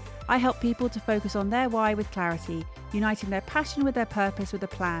 I help people to focus on their why with clarity, uniting their passion with their purpose with a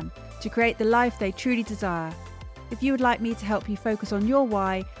plan, to create the life they truly desire. If you would like me to help you focus on your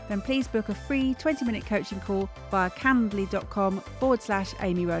why, then please book a free 20-minute coaching call via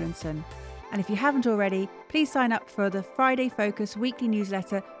calendly.com/Amy Rowlandson. And if you haven't already, please sign up for the Friday Focus weekly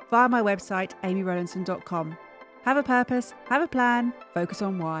newsletter via my website, amyrowlandson.com. Have a purpose, have a plan, focus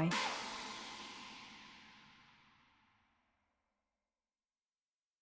on why.